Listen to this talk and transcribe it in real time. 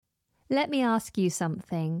Let me ask you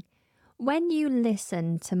something. When you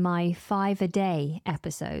listen to my 5-a-day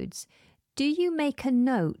episodes, do you make a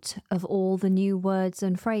note of all the new words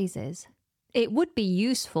and phrases? It would be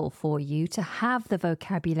useful for you to have the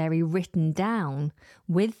vocabulary written down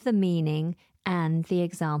with the meaning and the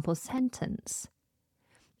example sentence.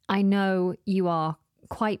 I know you are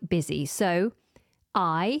quite busy, so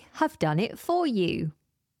I have done it for you.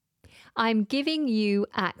 I'm giving you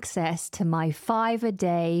access to my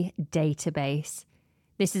 5-a-day database.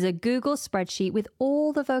 This is a Google spreadsheet with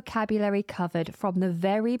all the vocabulary covered from the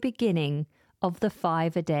very beginning of the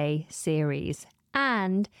 5-a-day series,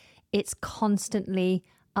 and it's constantly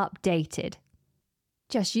updated.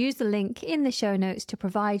 Just use the link in the show notes to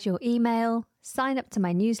provide your email, sign up to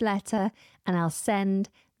my newsletter, and I'll send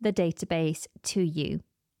the database to you.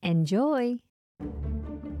 Enjoy!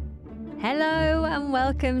 Hello and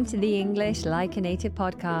welcome to the English Like a Native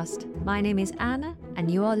podcast. My name is Anna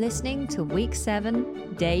and you are listening to week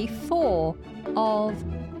 7, day 4 of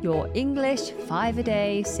your English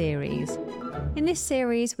 5-a-day series. In this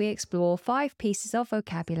series, we explore 5 pieces of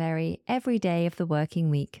vocabulary every day of the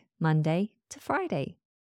working week, Monday to Friday.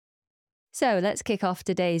 So let's kick off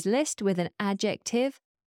today's list with an adjective,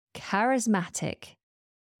 charismatic.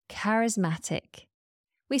 Charismatic.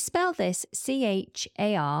 We spell this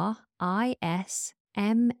charismatic.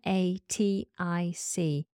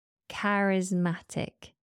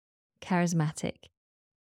 Charismatic. Charismatic.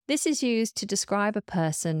 This is used to describe a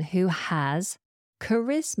person who has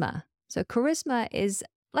charisma. So charisma is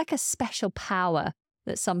like a special power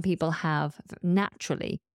that some people have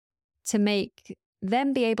naturally to make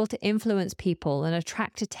them be able to influence people and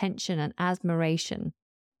attract attention and admiration.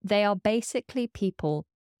 They are basically people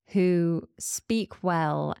who speak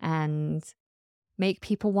well and make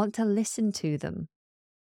people want to listen to them.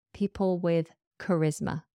 People with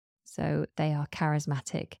charisma. So they are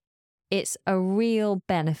charismatic. It's a real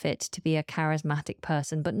benefit to be a charismatic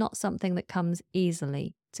person, but not something that comes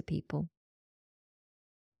easily to people.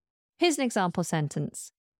 Here's an example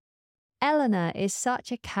sentence. Eleanor is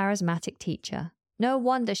such a charismatic teacher. No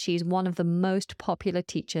wonder she's one of the most popular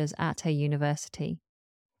teachers at her university.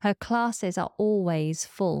 Her classes are always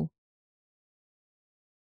full.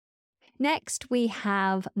 Next, we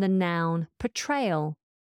have the noun portrayal.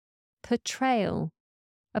 Portrayal.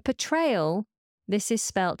 A portrayal, this is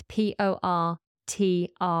spelt Portrayal,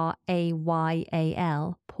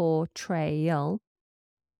 portrayal.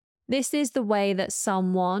 This is the way that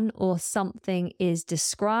someone or something is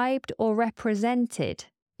described or represented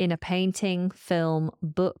in a painting, film,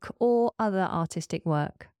 book, or other artistic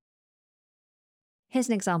work. Here's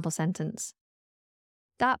an example sentence.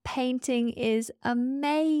 That painting is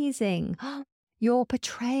amazing. Your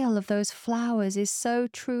portrayal of those flowers is so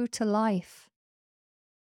true to life.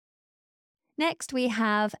 Next, we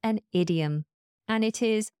have an idiom, and it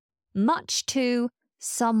is much to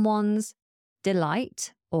someone's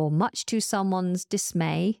delight or much to someone's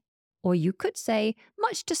dismay, or you could say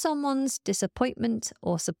much to someone's disappointment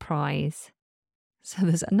or surprise. So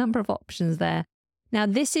there's a number of options there. Now,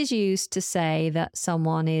 this is used to say that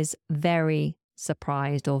someone is very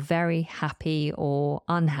surprised or very happy or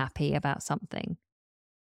unhappy about something.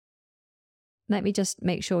 Let me just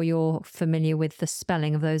make sure you're familiar with the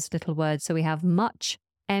spelling of those little words. So we have much,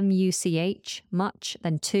 M-U-C-H, much,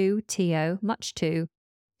 then to, T-O, much to,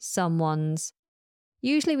 someone's.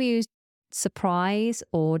 Usually we use surprise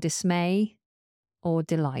or dismay or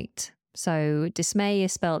delight. So dismay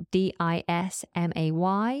is spelled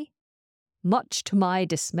D-I-S-M-A-Y. Much to my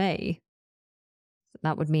dismay.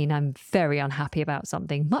 That would mean I'm very unhappy about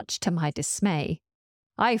something. Much to my dismay.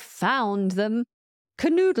 I found them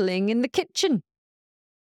canoodling in the kitchen.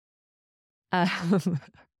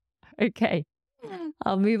 Okay,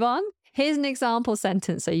 I'll move on. Here's an example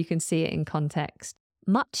sentence so you can see it in context.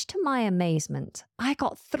 Much to my amazement, I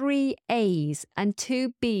got 3 A's and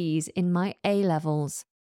 2 B's in my A-levels.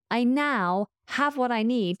 I now have what I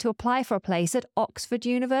need to apply for a place at Oxford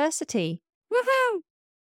University. Woohoo!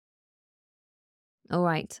 All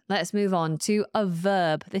right, let's move on to a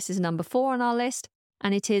verb. This is number 4 on our list,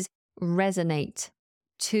 and it is resonate.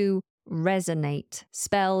 To resonate,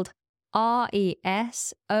 spelled R-E-S-O-N-A-T-E.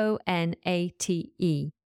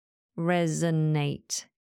 Resonate.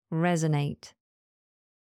 Resonate.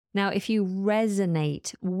 Now, if you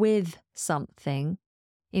resonate with something,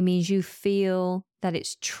 it means you feel that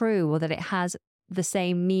it's true or that it has the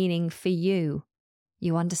same meaning for you.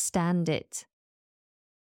 You understand it.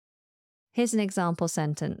 Here's an example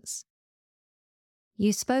sentence.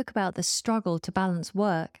 You spoke about the struggle to balance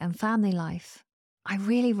work and family life. I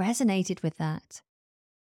really resonated with that.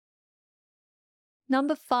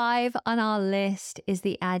 Number 5 on our list is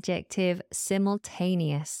the adjective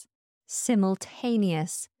simultaneous.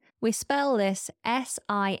 Simultaneous. We spell this simultaneous.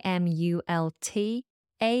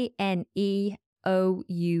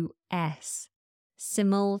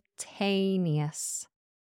 Simultaneous.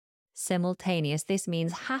 Simultaneous. This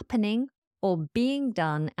means happening or being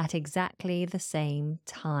done at exactly the same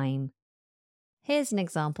time. Here's an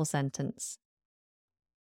example sentence.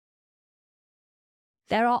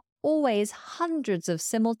 There are always hundreds of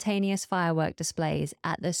simultaneous firework displays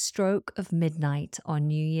at the stroke of midnight on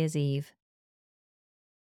New Year's Eve.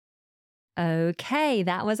 Okay,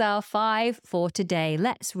 that was our 5 for today.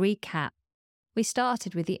 Let's recap. We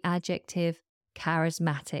started with the adjective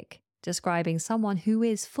charismatic, describing someone who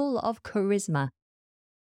is full of charisma.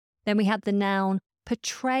 Then we had the noun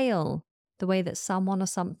portrayal, the way that someone or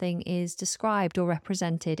something is described or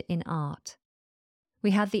represented in art.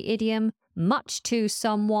 We had the idiom much to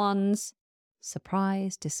someone's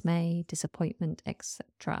surprise, dismay, disappointment,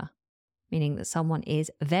 etc., meaning that someone is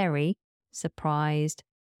very surprised,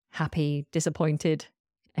 happy, disappointed,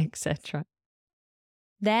 etc.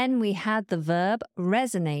 Then we had the verb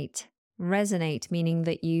resonate. Resonate meaning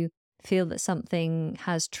that you feel that something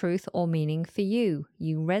has truth or meaning for you.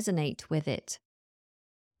 You resonate with it.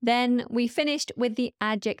 Then we finished with the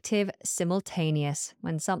adjective simultaneous,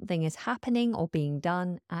 when something is happening or being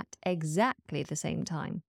done at exactly the same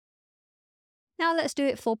time. Now let's do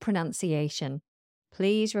it for pronunciation.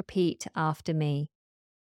 Please repeat after me.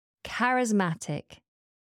 Charismatic.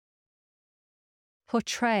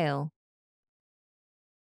 Portrayal.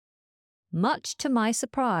 Much to my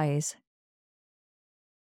surprise.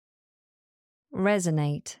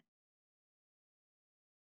 Resonate.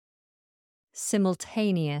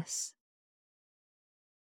 Simultaneous.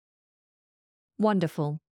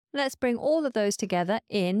 Wonderful. Let's bring all of those together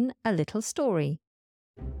in a little story.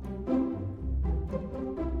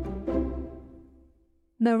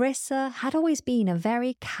 Marissa had always been a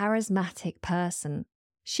very charismatic person.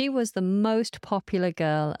 She was the most popular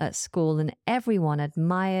girl at school and everyone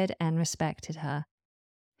admired and respected her.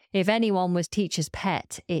 If anyone was teacher's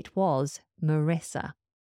pet, it was Marissa.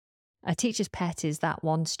 A teacher's pet is that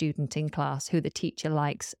one student in class who the teacher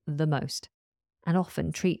likes the most and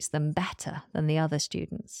often treats them better than the other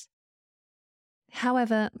students.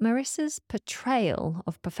 However, Marissa's portrayal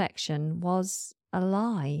of perfection was a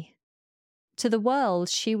lie. To the world,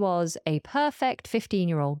 she was a perfect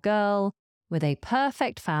 15-year-old girl with a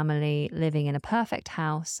perfect family living in a perfect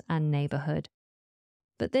house and neighborhood.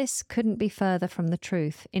 But this couldn't be further from the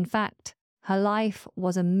truth. In fact, her life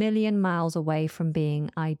was a million miles away from being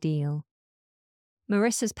ideal.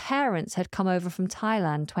 Marissa's parents had come over from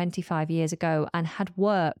Thailand 25 years ago and had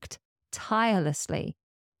worked tirelessly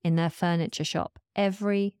in their furniture shop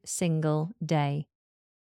every single day.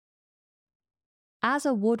 As a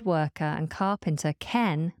woodworker and carpenter,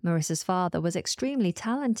 Ken, Marissa's father, was extremely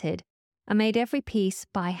talented and made every piece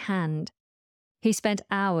by hand. He spent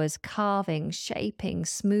hours carving, shaping,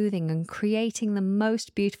 smoothing, and creating the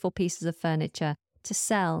most beautiful pieces of furniture to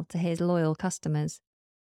sell to his loyal customers.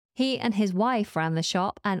 He and his wife ran the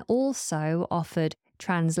shop and also offered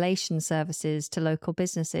translation services to local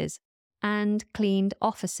businesses and cleaned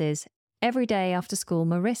offices. Every day after school,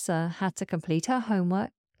 Marissa had to complete her homework,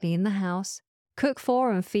 clean the house, cook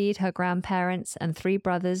for and feed her grandparents and 3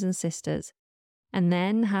 brothers and sisters, and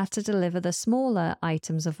then had to deliver the smaller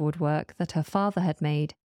items of woodwork that her father had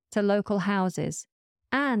made to local houses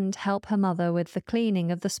and help her mother with the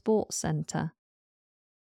cleaning of the sports centre.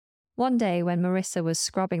 One day when Marissa was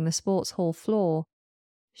scrubbing the sports hall floor,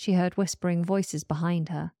 she heard whispering voices behind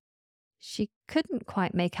her. She couldn't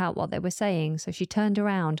quite make out what they were saying, so she turned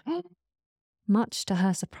around. Much to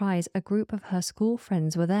her surprise, a group of her school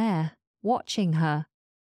friends were there, watching her.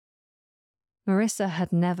 Marissa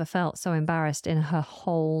had never felt so embarrassed in her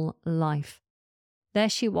whole life. There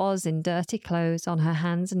she was in dirty clothes, on her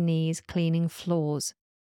hands and knees, cleaning floors.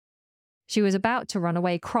 She was about to run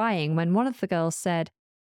away crying when one of the girls said,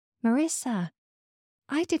 "Marissa,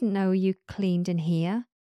 I didn't know you cleaned in here.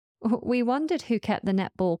 We wondered who kept the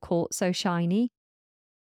netball court so shiny."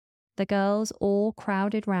 The girls all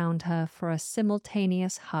crowded round her for a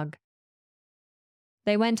simultaneous hug.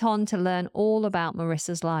 They went on to learn all about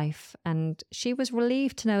Marissa's life, and she was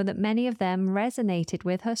relieved to know that many of them resonated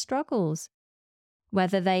with her struggles.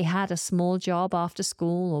 Whether they had a small job after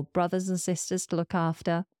school or brothers and sisters to look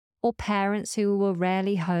after, or parents who were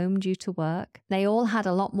rarely home due to work, they all had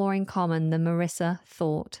a lot more in common than Marissa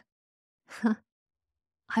thought.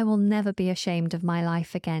 "I will never be ashamed of my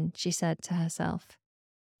life again," she said to herself.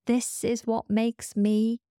 "This is what makes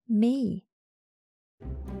me, me."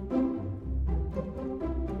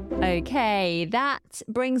 Okay, that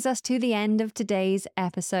brings us to the end of today's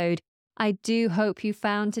episode. I do hope you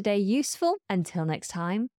found today useful. Until next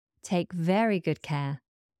time, take very good care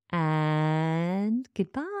and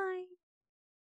goodbye.